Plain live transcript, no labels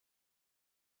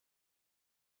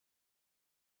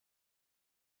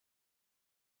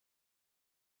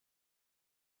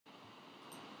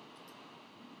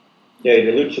Yeah,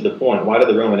 you allude to the point. Why did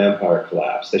the Roman Empire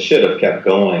collapse? They should have kept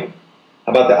going.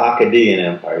 How about the Akkadian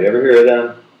Empire? You ever hear of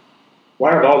them?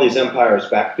 Why have all these empires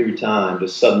back through time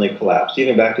just suddenly collapsed,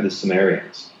 even back to the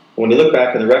Sumerians? When you look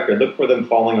back in the record, look for them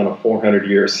falling on a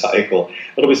 400-year cycle.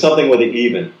 It'll be something with it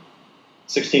even.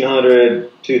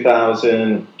 1600,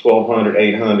 2000, 1200,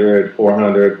 800,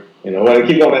 400. You know, when I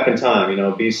keep going back in time, you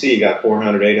know, BC, you got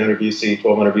 400, 800 BC,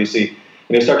 1200 BC.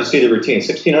 And you start to see the routine.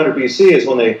 1600 BC is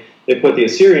when they put the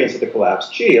Assyrians at the collapse.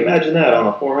 Gee, imagine that on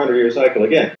a 400-year cycle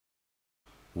again.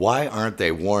 Why aren't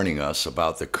they warning us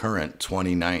about the current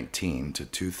 2019 to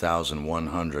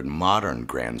 2100 modern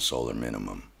grand solar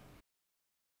minimum?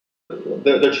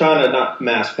 They're trying to not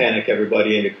mass panic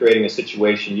everybody into creating a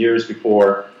situation years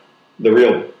before the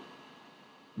real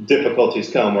difficulties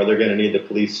come where they're going to need the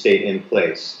police state in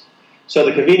place. So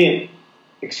the convenient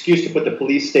excuse to put the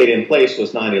police state in place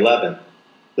was 9/11.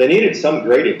 They needed some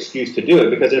great excuse to do it,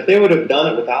 because if they would have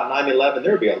done it without 9/11,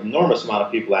 there would be an enormous amount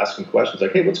of people asking questions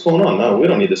like, hey, what's going on? No, we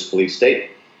don't need this police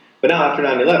state. But now after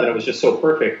 9/11, it was just so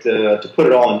perfect to put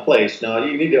it all in place. Now,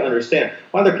 you need to understand,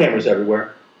 why are there cameras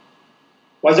everywhere?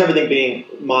 Why is everything being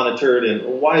monitored,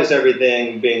 and why is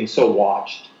everything being so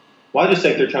watched? Well, I just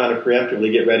think they're trying to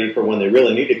preemptively get ready for when they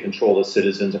really need to control the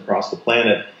citizens across the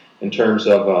planet in terms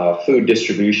of food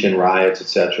distribution, riots,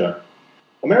 etc.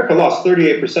 America lost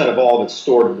 38% of all of its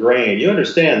stored grain. You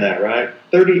understand that, right?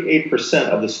 38%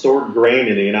 of the stored grain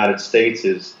in the United States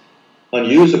is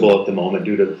unusable at the moment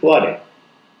due to the flooding.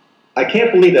 I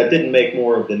can't believe that didn't make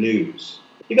more of the news.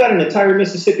 You got an entire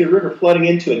Mississippi River flooding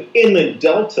into an inland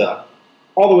delta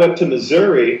all the way up to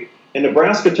Missouri, and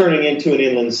Nebraska turning into an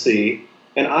inland sea,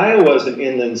 and Iowa's an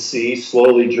inland sea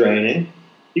slowly draining.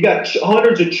 You got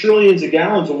hundreds of trillions of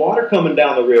gallons of water coming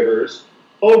down the rivers,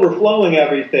 overflowing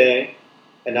everything,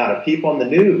 and not a peep on the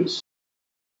news.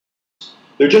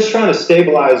 They're just trying to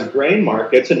stabilize grain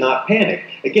markets and not panic.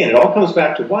 Again, it all comes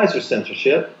back to, why is there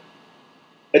censorship?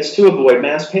 It's to avoid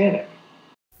mass panic.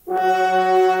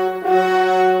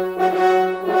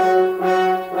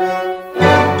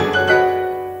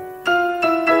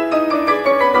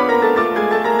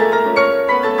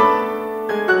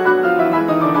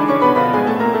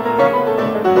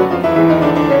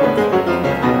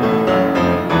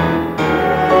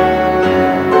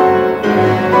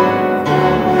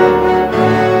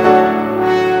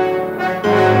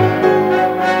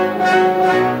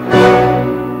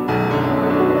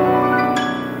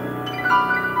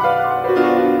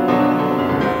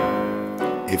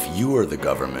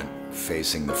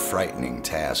 Facing the frightening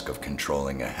task of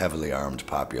controlling a heavily armed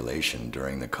population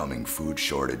during the coming food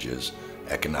shortages,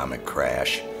 economic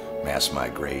crash, mass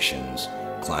migrations,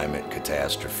 climate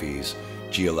catastrophes,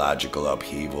 geological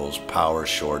upheavals, power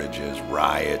shortages,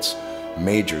 riots,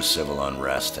 major civil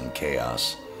unrest and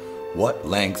chaos. What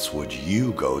lengths would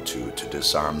you go to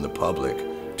disarm the public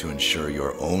to ensure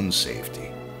your own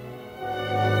safety?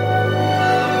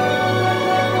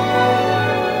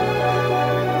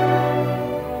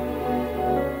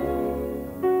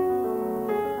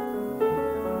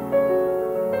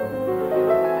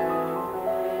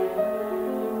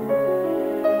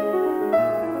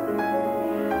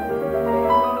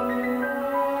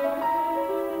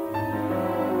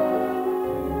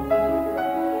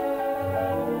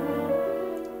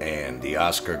 The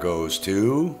Oscar goes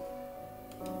to...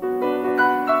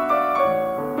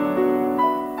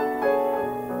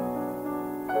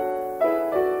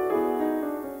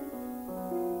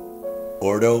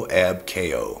 Ordo ab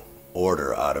Chao,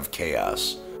 order out of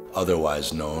chaos,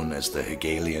 otherwise known as the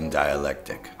Hegelian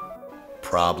dialectic.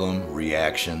 Problem,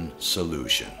 reaction,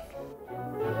 solution.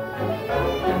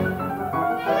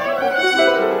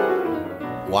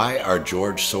 Why are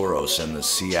George Soros and the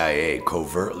CIA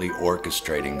covertly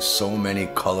orchestrating so many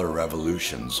color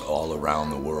revolutions all around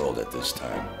the world at this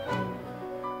time?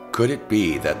 Could it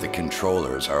be that the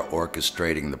controllers are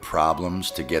orchestrating the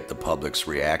problems to get the public's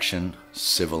reaction,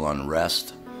 civil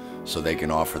unrest, so they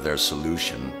can offer their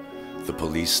solution, the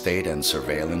police state and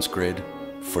surveillance grid,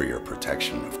 for your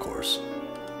protection, of course?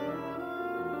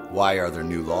 Why are there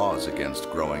new laws against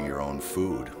growing your own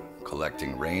food,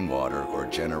 collecting rainwater, or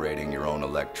generating your own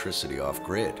electricity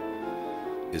off-grid?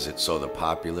 Is it so the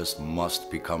populace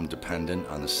must become dependent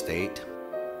on the state?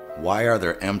 Why are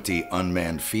there empty,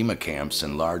 unmanned FEMA camps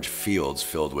and large fields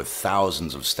filled with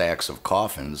thousands of stacks of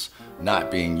coffins not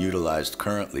being utilized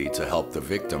currently to help the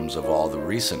victims of all the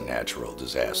recent natural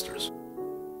disasters?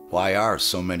 Why are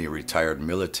so many retired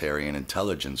military and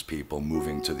intelligence people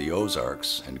moving to the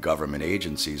Ozarks and government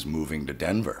agencies moving to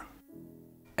Denver?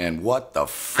 And what the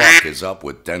fuck is up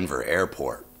with Denver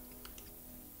Airport?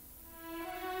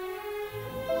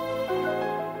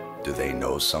 Do they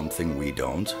know something we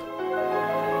don't?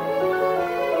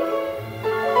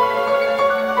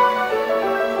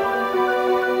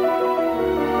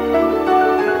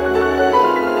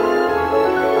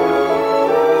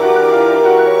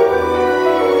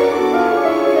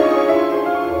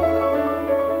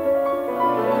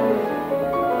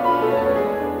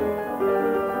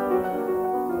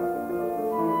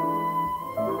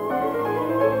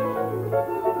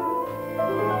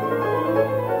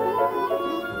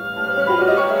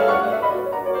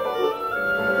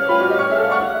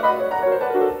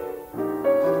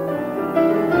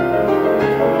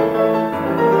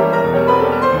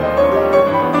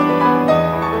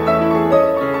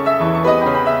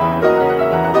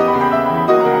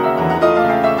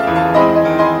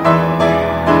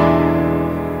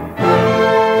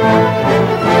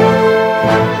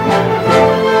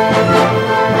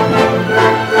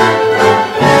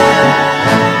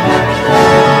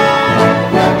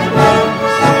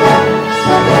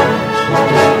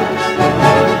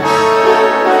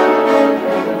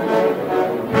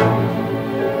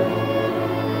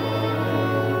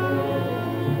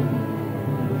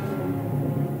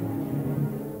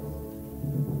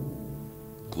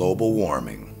 Global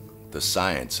warming. The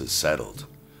science is settled.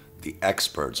 The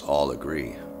experts all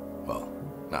agree. Well,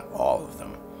 not all of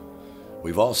them.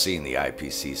 We've all seen the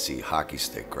IPCC hockey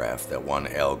stick graph that won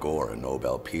Al Gore a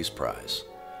Nobel Peace Prize.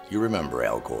 You remember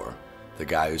Al Gore, the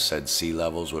guy who said sea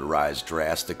levels would rise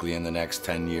drastically in the next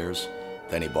 10 years?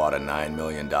 Then he bought a $9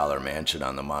 million mansion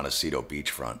on the Montecito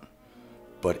beachfront.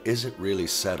 But is it really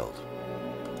settled?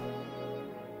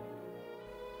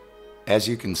 As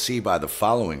you can see by the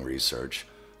following research,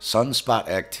 sunspot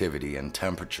activity and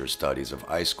temperature studies of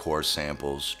ice core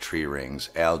samples, tree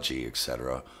rings, algae,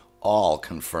 etc. all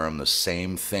confirm the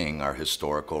same thing our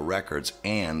historical records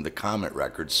and the comet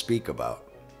records speak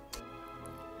about.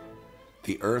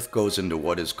 The Earth goes into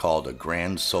what is called a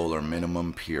grand solar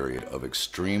minimum period of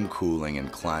extreme cooling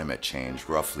and climate change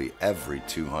roughly every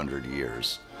 200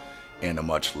 years, and a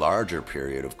much larger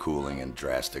period of cooling and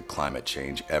drastic climate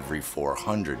change every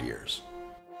 400 years.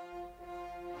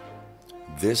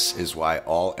 This is why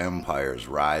all empires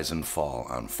rise and fall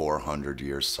on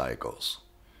 400-year cycles.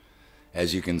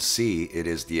 As you can see, it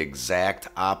is the exact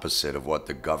opposite of what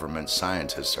the government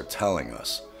scientists are telling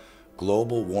us.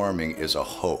 Global warming is a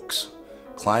hoax.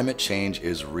 Climate change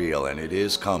is real and it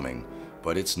is coming,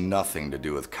 but it's nothing to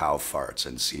do with cow farts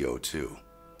and CO2.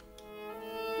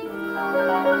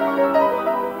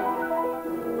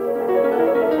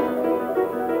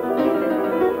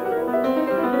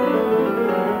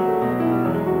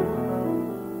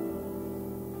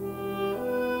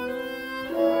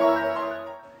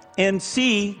 And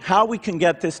see how we can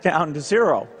get this down to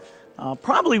zero.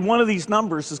 Probably one of these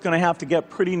numbers is going to have to get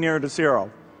pretty near to zero.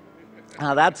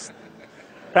 That's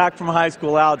back from high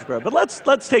school algebra. But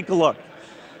let's take a look.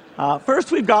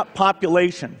 First, we've got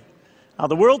population.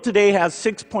 The world today has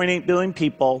 6.8 billion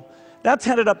people. That's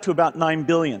headed up to about 9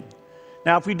 billion.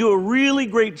 Now, if we do a really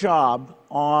great job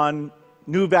on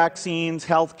new vaccines,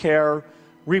 healthcare,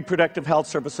 reproductive health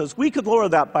services, we could lower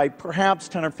that by perhaps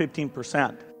 10 or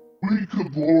 15%. We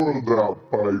could lower that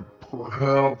by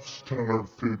perhaps 10 or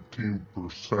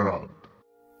 15%.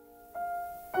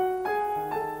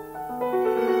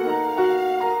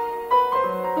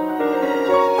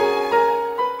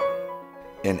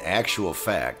 In actual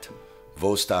fact,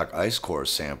 Vostok ice core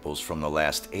samples from the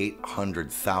last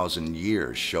 800,000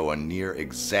 years show a near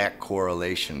exact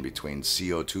correlation between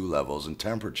CO2 levels and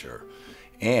temperature,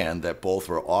 and that both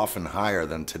were often higher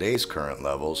than today's current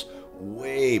levels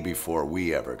way before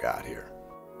we ever got here.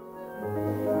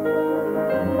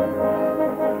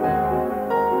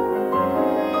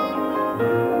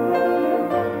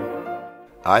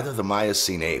 Either the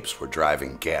Miocene apes were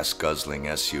driving gas-guzzling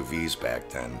SUVs back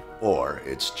then, or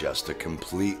it's just a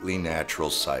completely natural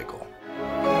cycle.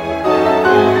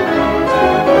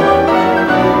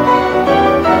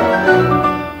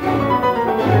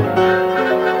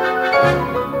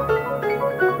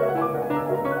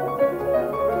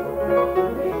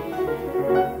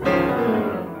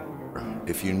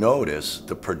 If you notice,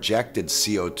 the projected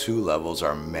CO2 levels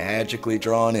are magically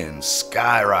drawn in,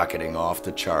 skyrocketing off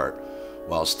the chart,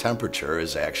 whilst temperature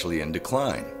is actually in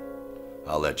decline.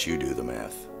 I'll let you do the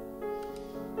math.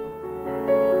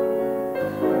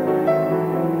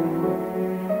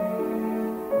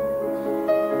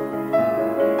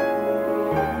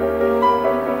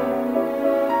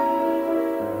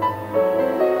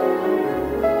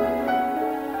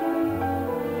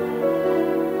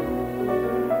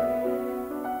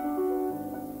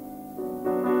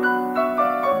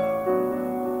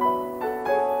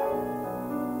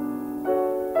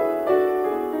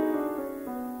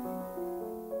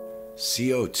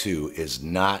 CO2 is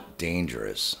not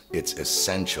dangerous, it's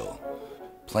essential.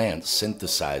 Plants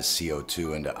synthesize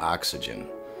CO2 into oxygen.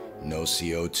 No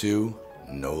CO2,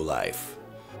 no life.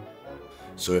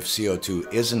 So if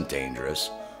CO2 isn't dangerous,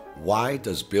 why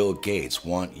does Bill Gates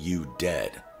want you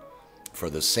dead? For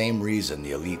the same reason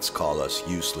the elites call us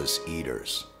useless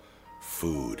eaters.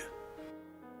 Food.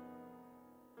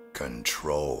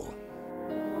 Control.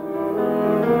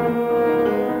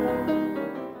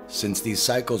 Since these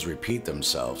cycles repeat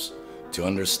themselves, to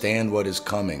understand what is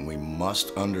coming, we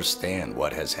must understand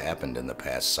what has happened in the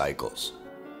past cycles.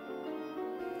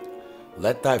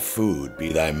 Let thy food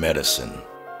be thy medicine.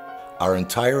 Our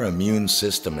entire immune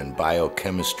system and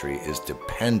biochemistry is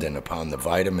dependent upon the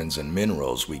vitamins and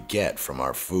minerals we get from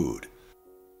our food.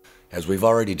 As we've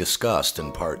already discussed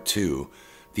in Part 2,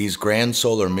 these grand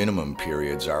solar minimum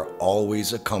periods are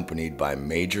always accompanied by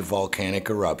major volcanic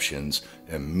eruptions,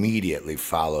 immediately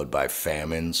followed by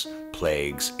famines,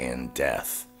 plagues, and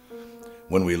death.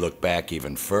 When we look back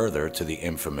even further to the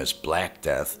infamous Black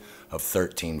Death of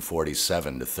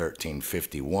 1347 to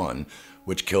 1351,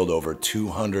 which killed over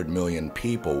 200 million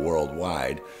people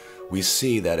worldwide, we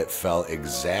see that it fell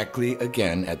exactly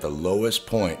again at the lowest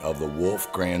point of the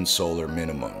Wolf Grand Solar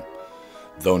Minimum.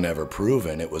 Though never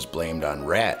proven, it was blamed on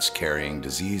rats carrying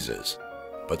diseases.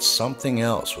 But something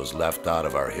else was left out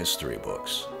of our history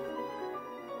books.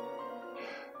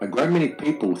 A great many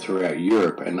people throughout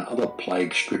Europe and other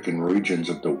plague-stricken regions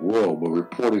of the world were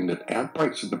reporting that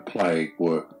outbreaks of the plague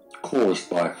were caused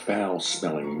by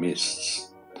foul-smelling mists.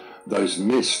 Those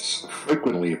mists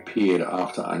frequently appeared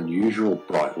after unusual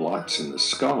bright lights in the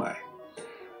sky.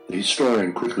 The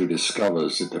historian quickly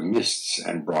discovers that the mists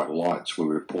and bright lights were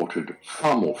reported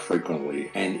far more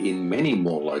frequently and in many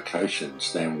more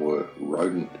locations than were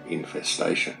rodent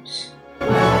infestations.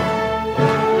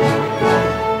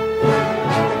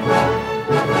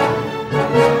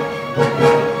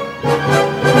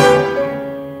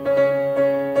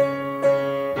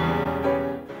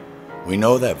 We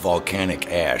know that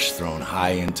volcanic ash thrown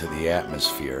high into the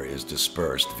atmosphere is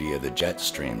dispersed via the jet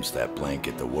streams that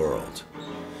blanket the world.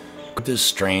 Could this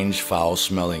strange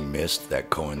foul-smelling mist that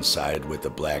coincided with the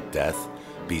Black Death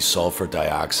be sulfur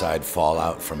dioxide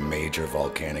fallout from major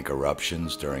volcanic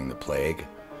eruptions during the plague?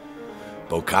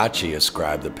 Boccaccio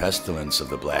ascribed the pestilence of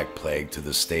the Black Plague to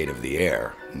the state of the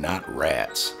air, not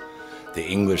rats. The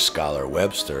English scholar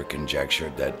Webster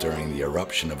conjectured that during the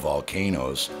eruption of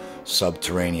volcanoes,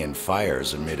 subterranean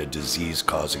fires emitted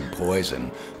disease-causing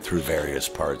poison through various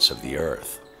parts of the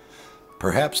earth.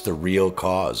 Perhaps the real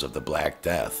cause of the Black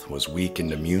Death was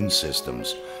weakened immune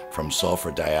systems from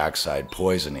sulfur dioxide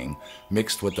poisoning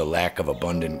mixed with the lack of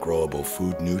abundant growable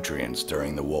food nutrients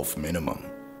during the Wolf Minimum.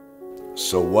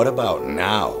 So what about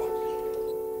now?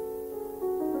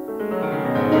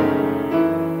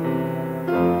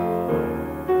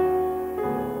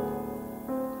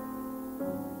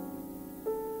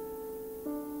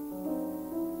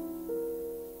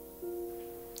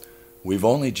 We've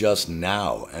only just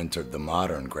now entered the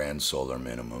modern Grand Solar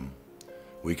Minimum.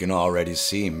 We can already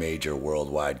see major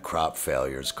worldwide crop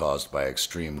failures caused by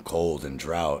extreme cold and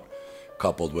drought,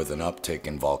 coupled with an uptick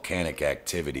in volcanic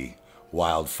activity,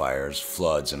 wildfires,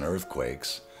 floods, and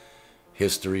earthquakes.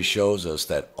 History shows us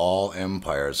that all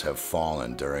empires have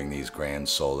fallen during these Grand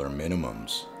Solar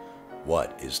Minimums.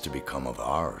 What is to become of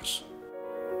ours?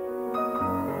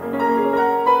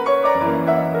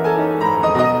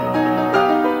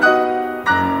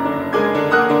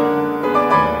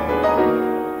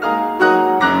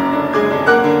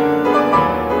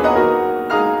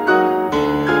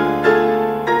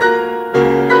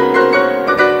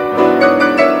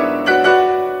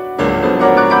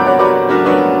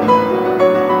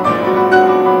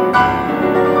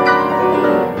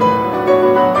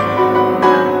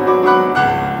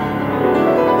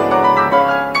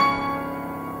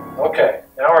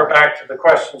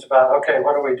 Questions about, okay,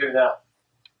 what do we do now?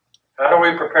 How do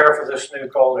we prepare for this new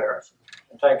cold era?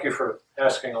 And thank you for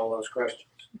asking all those questions.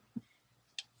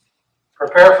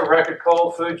 Prepare for record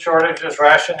cold, food shortages,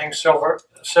 rationing,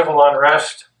 civil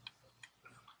unrest,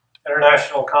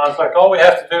 international conflict. All we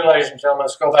have to do, ladies and gentlemen,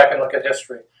 is go back and look at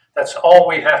history. That's all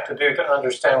we have to do to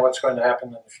understand what's going to happen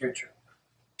in the future.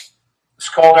 This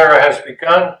cold era has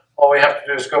begun. All we have to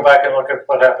do is go back and look at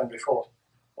what happened before.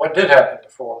 What did happen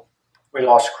before? We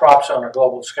lost crops on a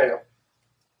global scale.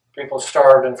 People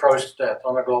starved and froze to death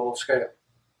on a global scale.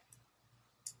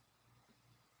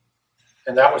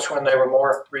 And that was when they were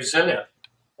more resilient,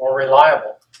 more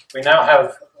reliable. We now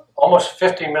have almost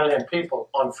 50 million people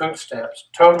on food stamps,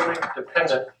 totally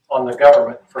dependent on the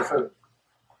government for food.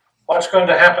 What's going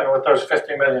to happen with those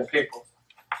 50 million people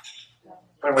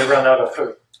when we run out of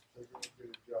food?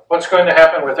 What's going to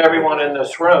happen with everyone in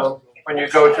this room when you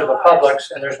go to the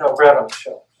Publix and there's no bread on the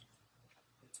shelf?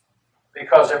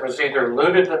 Because it was either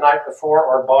looted the night before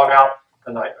or bought out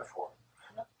the night before.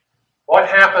 What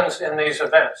happens in these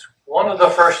events? One of the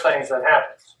first things that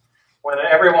happens when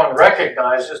everyone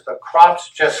recognizes the crops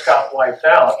just got wiped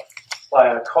out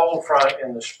by a cold front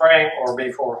in the spring or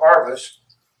before harvest,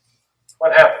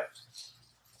 what happens?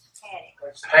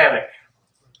 Panic.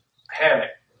 Panic.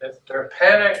 Their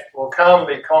panic will come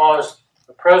because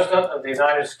the President of the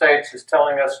United States is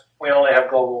telling us we only have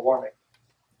global warming.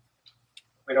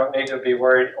 We don't need to be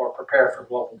worried or prepare for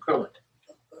global cooling.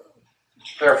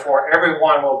 Therefore,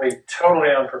 everyone will be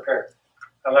totally unprepared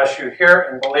unless you hear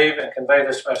and believe and convey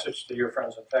this message to your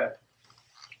friends and family,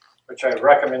 which I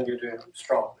recommend you do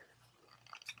strongly.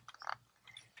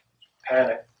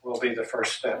 Panic will be the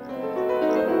first step.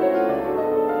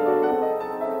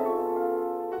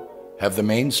 Have the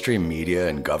mainstream media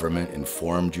and government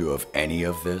informed you of any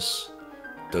of this?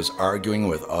 Does arguing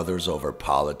with others over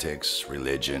politics,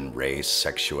 religion, race,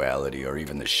 sexuality, or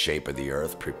even the shape of the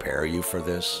earth prepare you for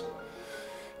this?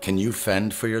 Can you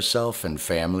fend for yourself and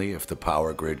family if the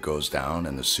power grid goes down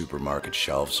and the supermarket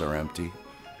shelves are empty?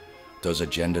 Does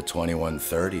Agenda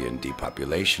 2130 and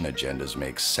depopulation agendas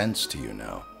make sense to you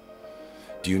now?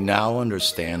 Do you now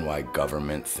understand why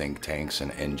government think tanks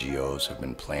and NGOs have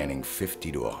been planning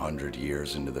 50 to 100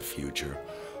 years into the future,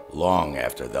 long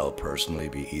after they'll personally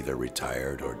be either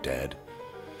retired or dead?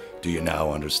 Do you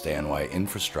now understand why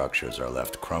infrastructures are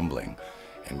left crumbling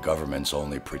and governments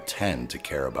only pretend to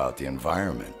care about the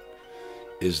environment?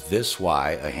 Is this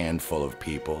why a handful of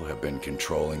people have been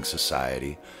controlling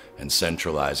society and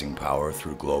centralizing power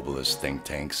through globalist think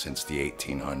tanks since the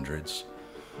 1800s?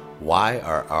 Why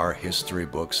are our history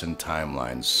books and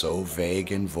timelines so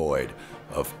vague and void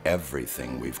of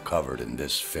everything we've covered in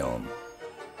this film?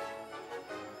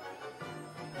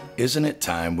 Isn't it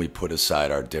time we put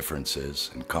aside our differences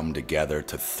and come together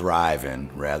to thrive in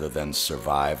rather than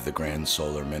survive the grand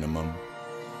solar minimum?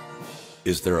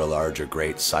 Is there a larger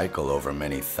great cycle over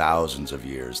many thousands of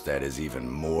years that is even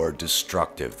more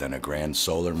destructive than a grand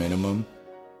solar minimum?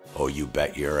 Oh, you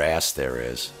bet your ass there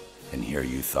is, and here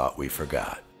you thought we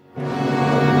forgot.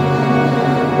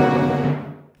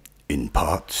 In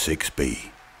Part 6b,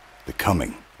 The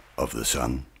Coming of the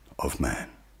Son of Man.